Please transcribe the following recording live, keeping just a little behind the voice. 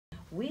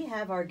We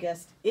have our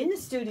guest in the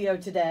studio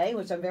today,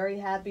 which I'm very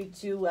happy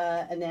to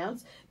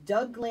announce,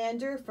 Doug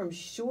Glander from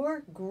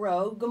Sure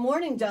Grow. Good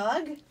morning,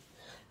 Doug.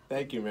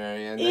 Thank you,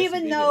 Marianne.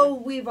 Even though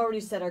we've already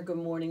said our good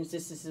mornings,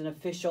 this is an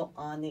official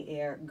on the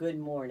air good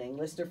morning.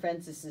 Listener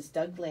friends, this is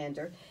Doug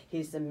Glander.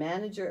 He's the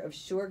manager of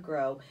Sure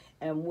Grow,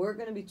 and we're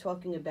going to be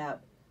talking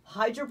about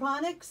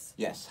hydroponics.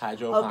 Yes,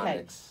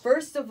 hydroponics. Okay,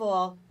 first of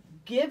all,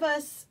 give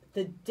us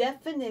the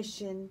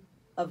definition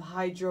of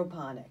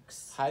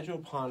hydroponics.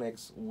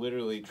 Hydroponics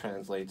literally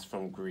translates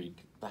from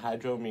Greek. The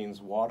hydro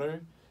means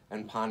water,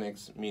 and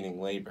ponics meaning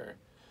labor.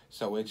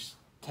 So it's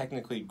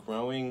technically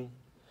growing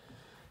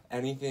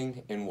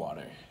anything in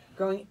water.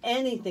 Growing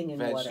anything in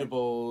water.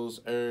 Vegetables,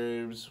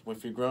 herbs.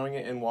 If you're growing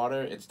it in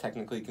water, it's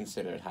technically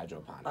considered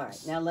hydroponics. All right,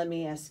 now let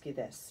me ask you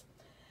this.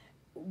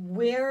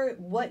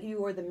 What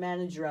you are the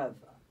manager of,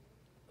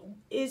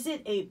 is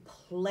it a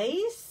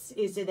place?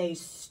 Is it a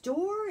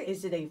store?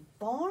 Is it a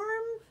farm?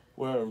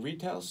 We're a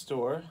retail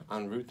store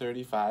on Route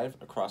 35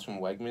 across from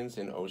Wegmans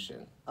in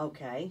Ocean.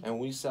 Okay. And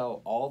we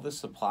sell all the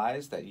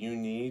supplies that you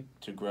need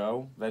to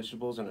grow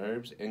vegetables and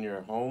herbs in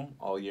your home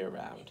all year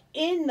round.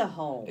 In the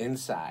home?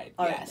 Inside,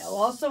 all yes. Right. Now,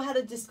 also had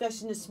a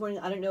discussion this morning.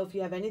 I don't know if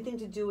you have anything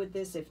to do with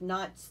this. If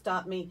not,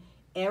 stop me.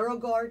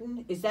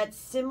 AeroGarden, is that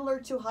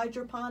similar to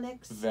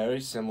hydroponics?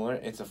 Very similar.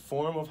 It's a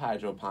form of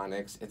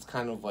hydroponics. It's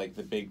kind of like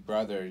the big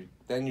brother.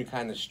 Then you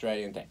kind of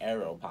stray into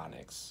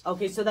aeroponics.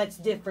 Okay, so that's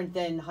different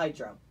than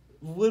hydro.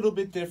 Little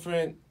bit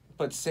different,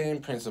 but same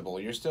principle.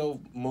 You're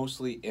still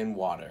mostly in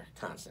water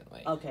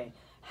constantly. Okay.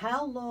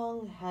 How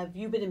long have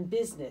you been in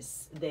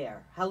business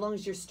there? How long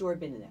has your store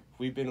been in there?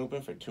 We've been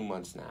open for 2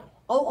 months now.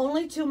 Oh,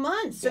 only 2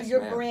 months. So yes,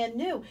 you're ma'am. Brand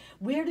new.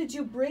 Where did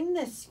you bring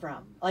this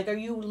from? Like, are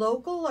you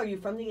local? Are you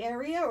from the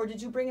area? Or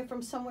did you bring it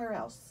from somewhere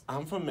else?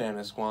 I'm from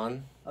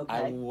Manasquan. Okay.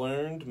 I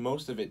learned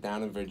most of it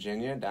down in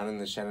Virginia, down in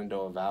the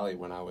Shenandoah Valley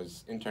when I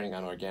was interning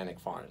on organic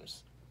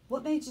farms.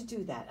 What made you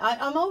do that?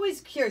 I'm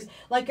always curious.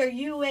 Like, are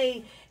you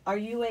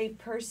a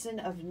person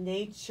of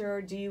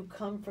nature? Do you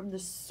come from the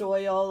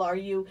soil? Or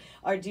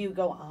do you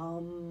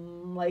go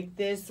like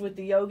this with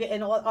the yoga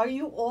and all? Are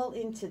you all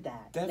into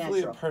that?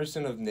 Definitely natural? A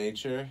person of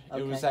nature. Okay.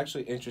 It was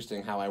actually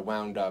interesting how I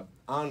wound up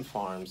on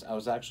farms. I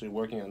was actually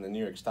working on the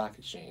New York Stock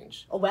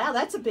Exchange. Oh wow,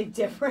 that's a big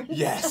difference.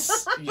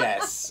 Yes,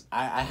 yes.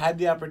 I had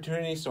the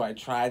opportunity, so I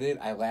tried it.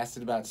 I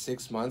lasted about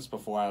 6 months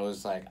before I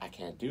was like, I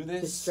can't do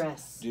this. The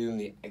stress. Doing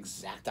the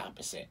exact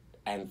opposite.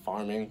 And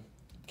farming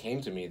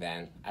came to me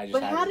then.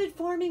 But how did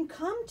farming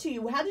come to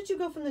you? How did you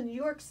go from the New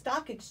York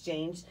Stock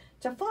Exchange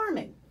to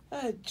farming?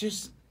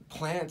 Just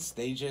plants.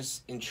 They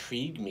just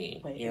intrigue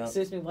me. Wait,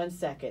 excuse me 1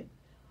 second.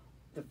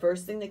 The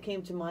first thing that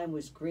came to mind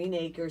was Green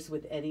Acres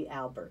with Eddie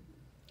Albert.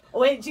 Oh,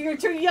 wait, you're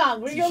too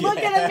young. You're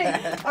looking at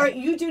me. All right,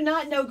 you do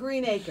not know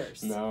Green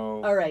Acres.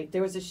 No. All right,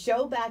 there was a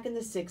show back in the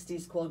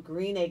 60s called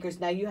Green Acres.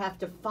 Now you have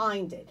to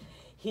find it.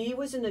 He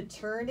was an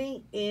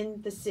attorney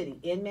in the city,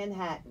 in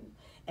Manhattan.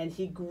 And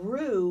he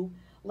grew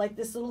like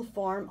this little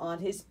farm on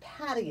his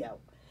patio.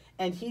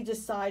 And he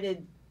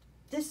decided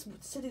this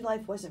city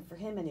life wasn't for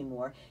him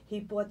anymore.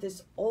 He bought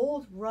this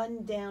old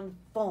rundown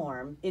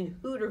farm in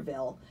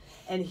Hooterville.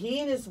 And he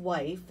and his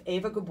wife,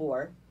 Ava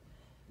Gabor,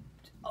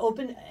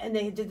 opened, and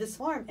they did this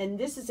farm. And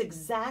this is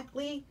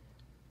exactly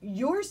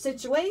your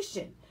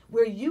situation,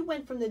 where you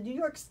went from the New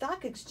York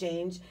Stock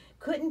Exchange,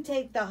 couldn't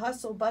take the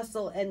hustle,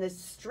 bustle, and the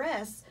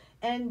stress,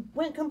 and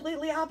went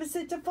completely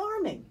opposite to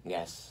farming.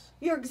 Yes.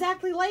 You're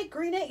exactly like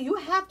Green Acres. You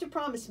have to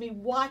promise me,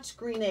 watch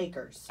Green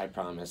Acres. I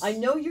promise. I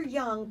know you're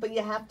young, but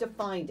you have to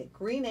find it.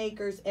 Green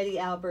Acres, Eddie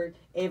Albert,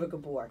 Ava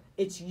Gabor.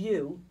 It's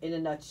you in a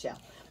nutshell.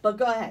 But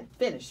go ahead.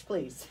 Finish,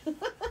 please.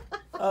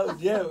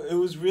 Yeah, it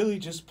was really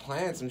just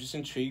plants. I'm just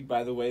intrigued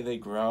by the way they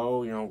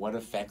grow, what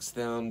affects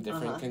them,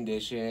 different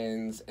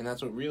conditions. And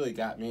that's what really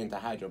got me into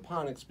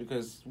hydroponics,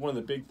 because one of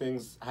the big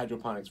things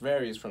hydroponics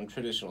varies from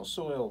traditional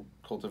soil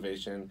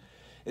cultivation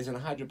is in a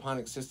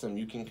hydroponic system,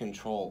 you can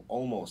control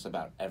almost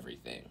about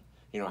everything.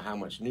 How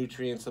much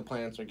nutrients the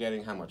plants are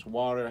getting, how much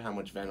water, how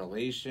much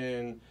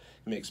ventilation.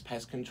 It makes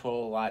pest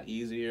control a lot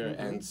easier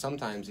and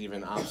sometimes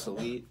even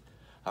obsolete,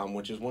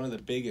 which is one of the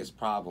biggest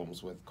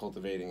problems with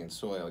cultivating in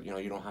soil.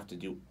 You don't have to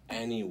do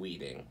any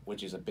weeding,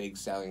 which is a big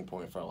selling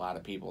point for a lot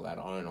of people that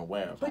aren't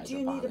aware of hydroponics. But do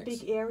you need a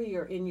big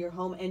area in your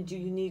home, and do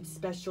you need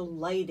special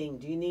lighting?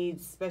 Do you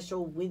need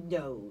special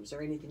windows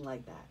or anything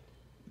like that?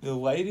 The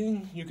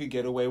lighting, you could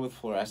get away with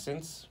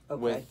fluorescence.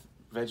 Okay. With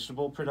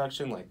vegetable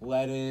production like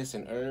lettuce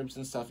and herbs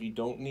and stuff, you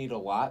don't need a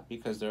lot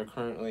because they're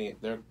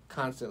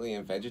constantly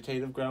in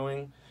vegetative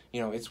growing.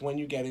 It's when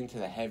you get into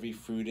the heavy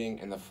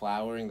fruiting and the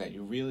flowering that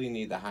you really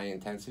need the high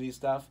intensity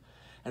stuff.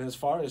 And as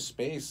far as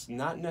space,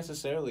 not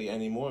necessarily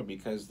anymore,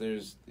 because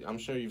I'm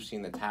sure you've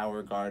seen the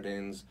tower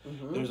gardens.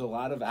 There's a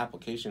lot of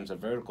applications of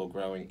vertical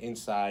growing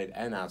inside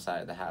and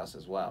outside the house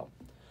as well.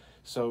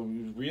 So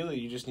really,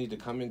 you just need to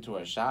come into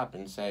our shop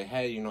and say,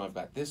 hey, I've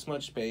got this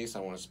much space, I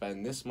want to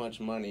spend this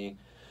much money,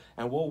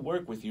 and we'll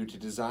work with you to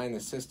design the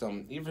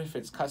system, even if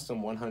it's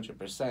custom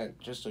 100%,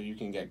 just so you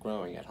can get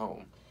growing at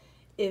home.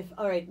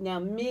 All right,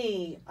 now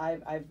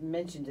I've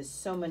mentioned this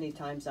so many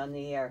times on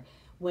the air.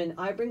 when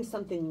I bring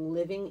something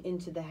living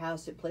into the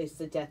house, it plays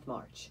the death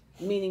march,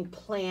 meaning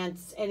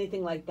plants,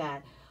 anything like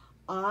that.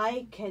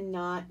 I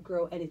cannot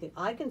grow anything.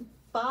 I can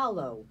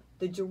follow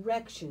the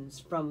directions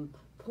from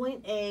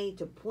point A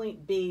to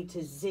point B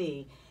to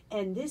Z,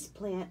 and this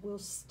plant will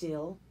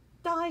still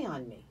die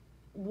on me.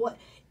 What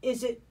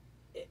is it?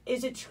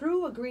 Is it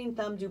true, a green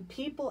thumb? Do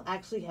people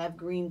actually have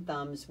green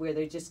thumbs where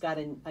they just got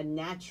a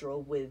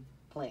natural with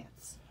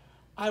plants?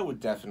 I would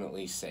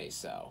definitely say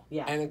so.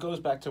 Yeah. And it goes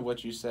back to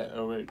what you said,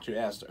 or what you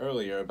asked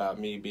earlier about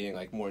me being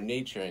like more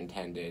nature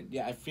intended.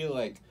 Yeah, I feel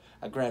like,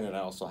 granted, I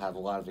also have a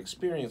lot of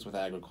experience with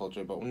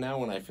agriculture, but now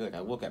when I feel like I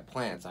look at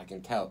plants, I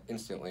can tell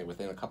instantly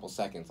within a couple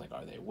seconds, like,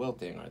 are they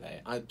wilting? Are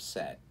they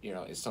upset? You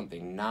know, is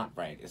something not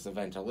right? Is the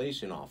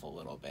ventilation off a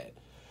little bit?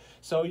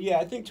 So yeah,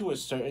 I think to a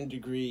certain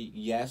degree,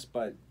 yes,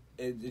 but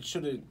it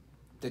shouldn't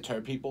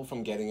deter people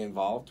from getting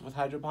involved with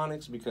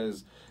hydroponics,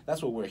 because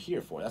that's what we're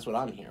here for. That's what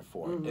I'm here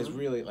for. Mm-hmm. Is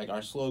really, like,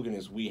 our slogan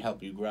is we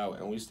help you grow,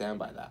 and we stand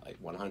by that,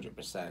 like,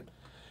 100%. You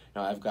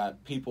know, I've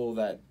got people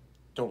that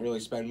don't really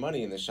spend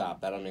money in the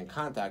shop that I'm in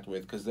contact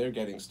with because they're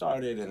getting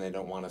started and they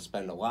don't want to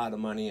spend a lot of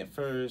money at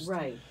first.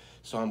 Right.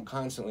 So I'm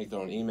constantly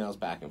throwing emails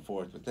back and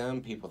forth with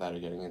them, people that are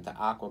getting into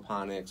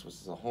aquaponics, which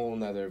is a whole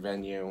nother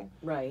venue.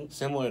 Right.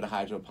 Similar to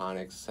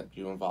hydroponics, except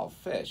you involve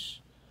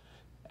fish.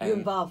 You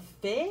involve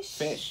fish?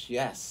 Fish,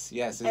 yes.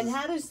 And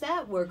how does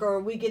that work? Or are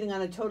we getting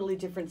on a totally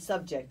different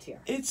subject here?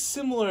 It's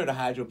similar to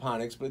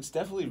hydroponics, but it's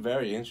definitely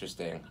very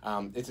interesting.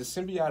 It's a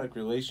symbiotic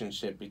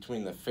relationship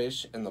between the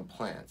fish and the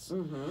plants.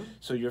 Mm-hmm.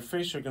 So your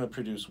fish are going to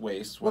produce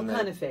waste. What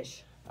kind of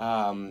fish?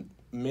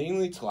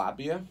 Mainly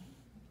tilapia.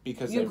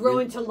 Because you're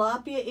growing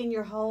tilapia in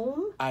your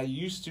home? I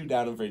used to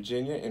down in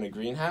Virginia in a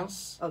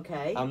greenhouse.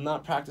 Okay. I'm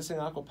not practicing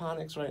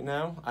aquaponics right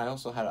now. I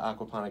also had an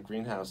aquaponic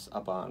greenhouse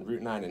up on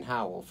Route 9 in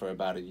Howell for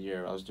about a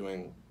year. I was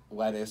doing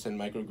lettuce and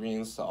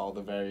microgreens to all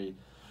the very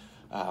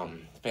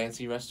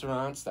fancy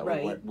restaurants that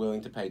were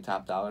willing to pay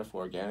top dollar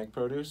for organic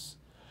produce.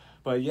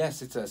 But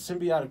yes, it's a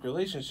symbiotic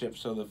relationship,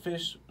 so the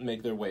fish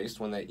make their waste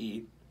when they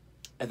eat,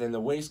 and then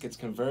the waste gets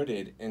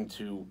converted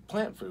into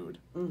plant food.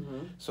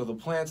 Mm-hmm. So the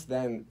plants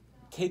then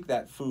take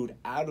that food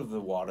out of the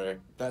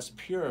water, thus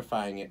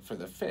purifying it for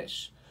the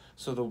fish.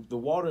 So the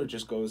water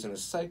just goes in a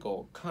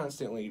cycle,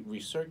 constantly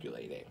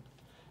recirculating,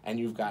 and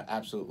you've got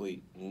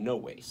absolutely no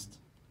waste.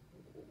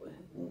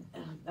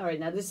 All right,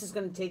 now this is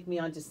going to take me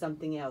on to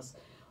something else.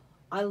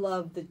 I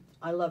love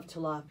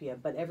tilapia,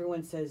 but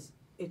everyone says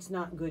it's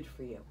not good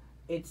for you.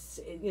 It's,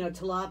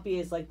 tilapia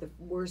is like the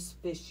worst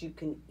fish you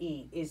can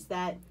eat. Is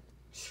that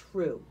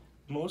true?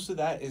 Most of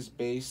that is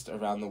based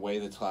around the way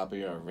the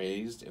tilapia are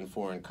raised in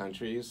foreign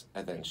countries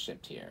and then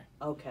shipped here.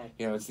 Okay.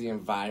 It's the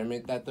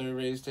environment that they're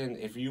raised in.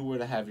 If you were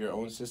to have your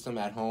own system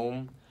at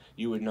home,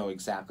 you would know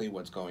exactly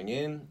what's going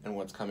in and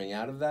what's coming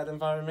out of that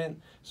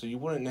environment, so you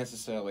wouldn't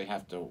necessarily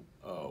have to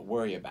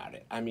worry about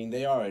it. I mean,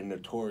 they are a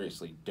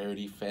notoriously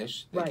dirty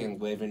fish. They can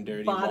live in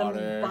dirty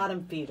water.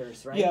 Bottom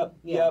feeders, right?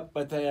 Yep.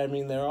 But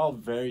they're all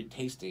very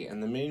tasty,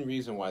 and the main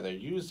reason why they're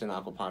used in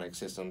aquaponic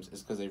systems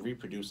is because they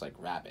reproduce like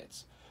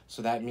rabbits.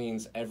 So that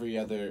means every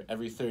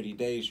 30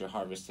 days you're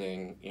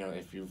harvesting,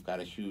 if you've got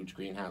a huge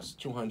greenhouse,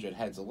 200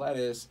 heads of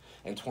lettuce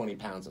and 20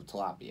 pounds of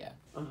tilapia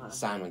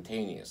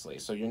simultaneously.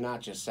 So you're not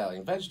just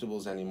selling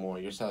vegetables anymore,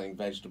 you're selling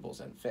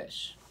vegetables and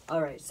fish.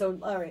 All right,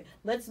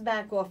 let's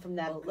back off from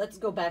that. Let's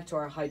go back to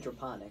our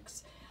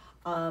hydroponics.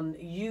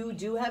 You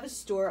do have a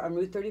store on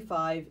Route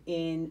 35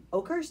 in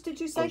Oakhurst, did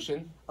you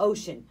say?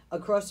 Ocean,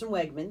 across from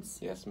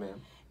Wegmans. Yes,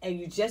 ma'am. And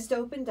you just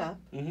opened up.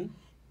 Mm-hmm.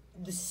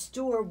 The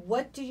store,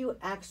 what do you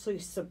actually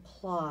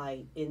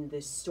supply in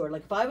this store?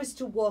 Like if I was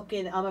to walk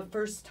in, I'm a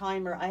first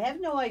timer, I have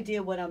no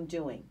idea what I'm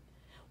doing.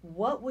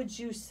 What would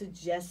you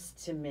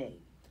suggest to me?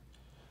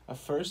 A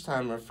first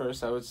timer,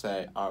 first I would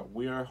say,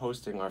 we are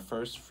hosting our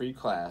first free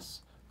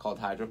class called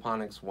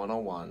Hydroponics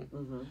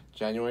 101,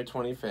 January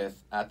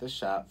 25th at the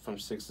shop from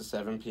 6 to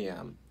 7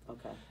 p.m.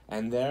 Okay.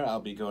 And there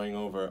I'll be going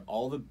over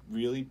all the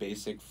really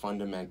basic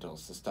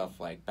fundamentals, the stuff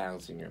like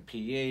balancing your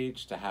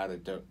pH, to how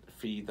to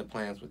feed the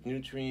plants with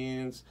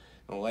nutrients,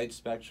 and light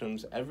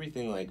spectrums,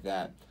 everything like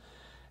that.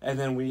 And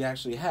then we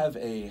actually have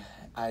I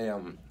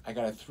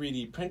got a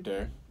 3D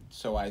printer,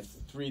 so I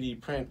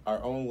 3D print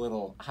our own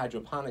little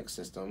hydroponic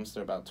systems.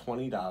 They're about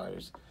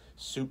 $20.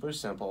 Super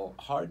simple,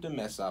 hard to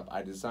mess up.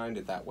 I designed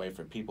it that way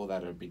for people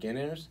that are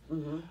beginners.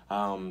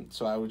 Mm-hmm.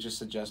 So I would just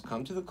suggest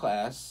come to the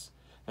class.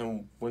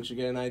 And once you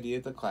get an idea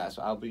at the class,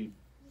 I'll be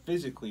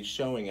physically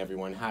showing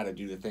everyone how to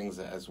do the things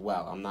as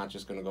well. I'm not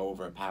just going to go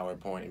over a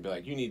PowerPoint and be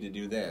like, you need to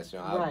do this.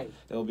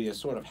 It'll be a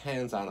sort of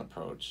hands-on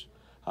approach.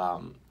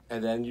 And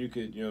then you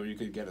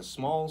could get a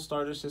small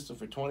starter system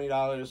for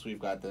 $20. We've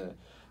got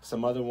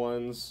some other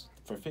ones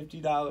for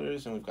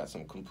 $50, and we've got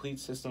some complete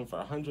system for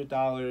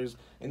 $100.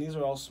 And these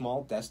are all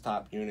small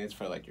desktop units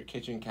for like your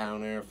kitchen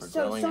counter, for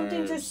growing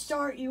something herbs. to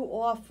start you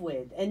off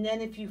with. And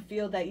then if you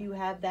feel that you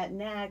have that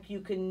knack,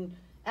 you can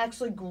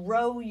actually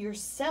grow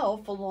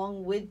yourself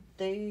along with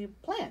the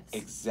plants.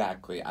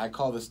 Exactly. I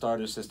call the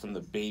starter system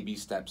the baby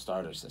step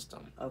starter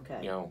system. Okay.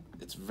 You know,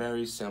 it's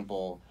very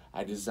simple.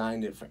 I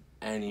designed it for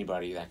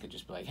anybody that could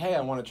just be like, hey,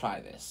 I want to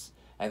try this.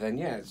 And then,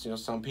 yeah, it's, you know,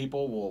 some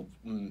people will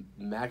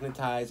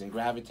magnetize and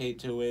gravitate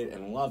to it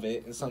and love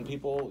it. And some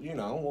people, you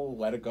know, will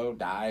let it go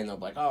die and they'll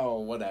be like,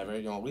 oh, whatever.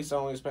 You know, at least I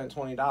only spent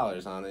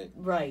 $20 on it.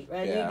 Right.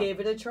 And Yeah. you gave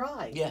it a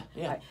try. Yeah,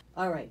 yeah.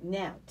 All right.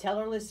 Now, tell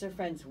our listener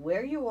friends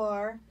where you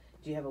are.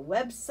 Do you have a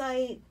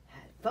website,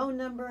 phone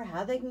number,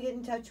 how they can get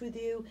in touch with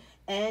you,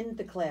 and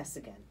the class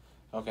again?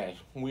 Okay.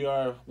 We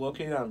are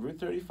located on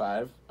Route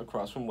 35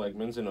 across from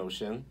Wegmans in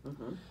Ocean.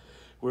 Mm-hmm.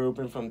 We're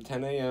open from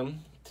 10 a.m.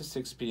 to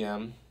 6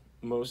 p.m.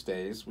 most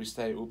days. We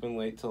stay open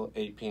late till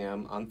 8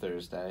 p.m. on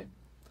Thursday.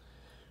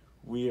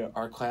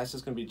 Our class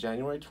is going to be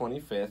January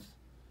 25th.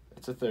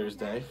 It's a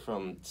Thursday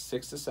from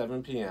 6 to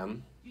 7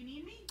 p.m. You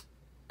need me?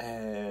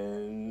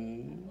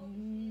 And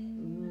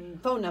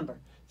Phone number.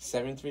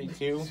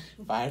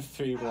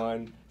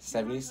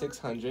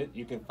 732-531-7600.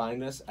 You can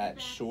find us at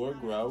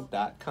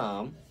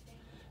shoregrow.com,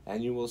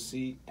 and you will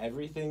see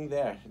everything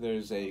there.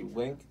 There's a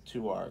link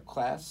to our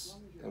class,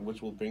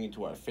 which will bring you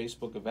to our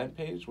Facebook event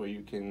page where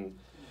you can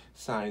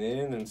sign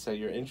in and say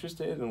you're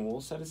interested, and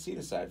we'll set a seat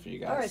aside for you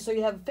guys. All right, so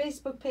you have a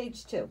Facebook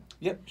page too.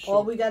 Yep.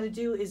 All we got to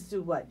do is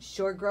do what?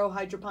 Shore Grow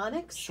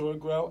Hydroponics? Shore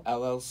Grow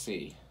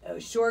LLC.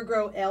 Shore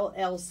Grow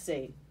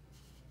LLC.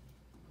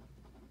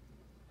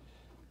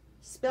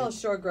 Spell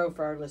Shore Grow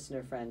for our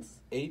listener friends.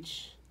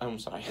 I'm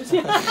sorry. See,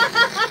 you're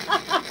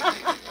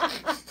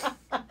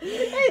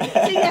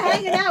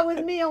hanging out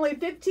with me only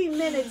 15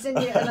 minutes and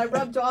I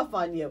rubbed off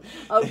on you.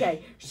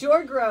 Okay,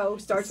 Shore Grow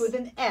starts with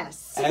an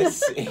S.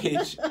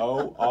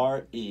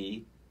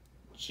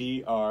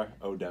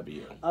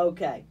 SHOREGROW.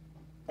 Okay,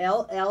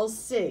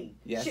 LLC.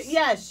 Yes.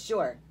 Yes,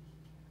 sure.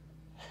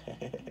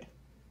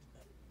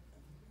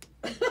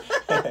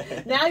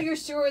 Now you're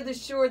sure of the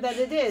shore that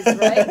it is,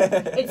 right?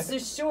 It's the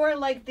shore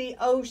like the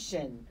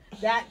ocean.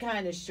 That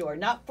kind of shore.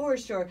 Not for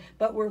sure,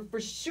 but we're for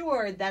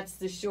sure that's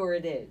the shore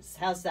it is.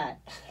 How's that?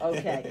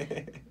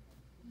 Okay.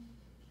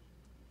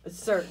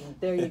 Certain.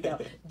 There you go.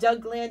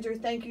 Doug Glander,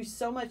 thank you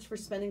so much for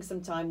spending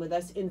some time with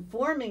us,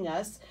 informing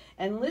us.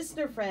 And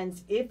listener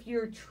friends, if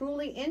you're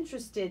truly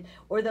interested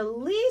or the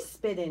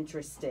least bit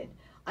interested,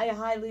 I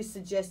highly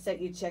suggest that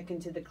you check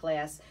into the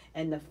class.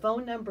 And the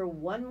phone number,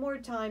 one more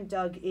time,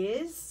 Doug,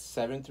 is?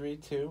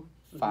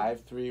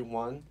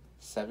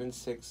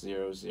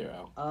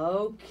 732-531-7600.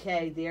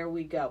 Okay, there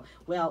we go.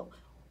 Well,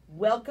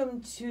 welcome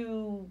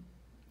to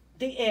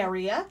the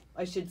area,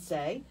 I should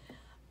say.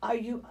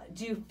 Do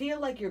you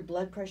feel like your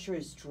blood pressure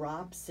has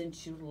dropped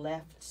since you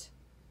left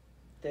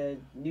the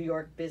New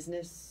York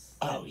business?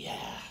 Oh,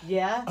 yeah.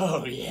 Yeah?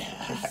 Oh,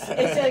 yeah.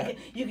 It's like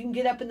you can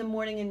get up in the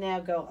morning and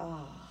now go,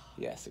 oh.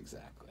 Yes,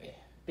 exactly.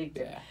 Big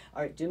deal. Yeah.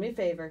 All right, do me a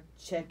favor.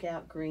 Check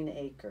out Green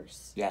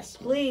Acres. Yes.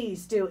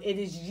 Please do. It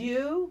is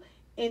you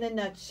in a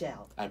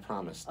nutshell. I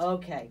promised.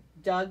 Okay.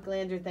 Doug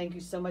Glander, thank you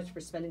so much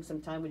for spending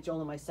some time with Joel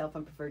and myself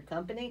on Preferred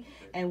Company.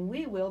 And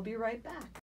we will be right back.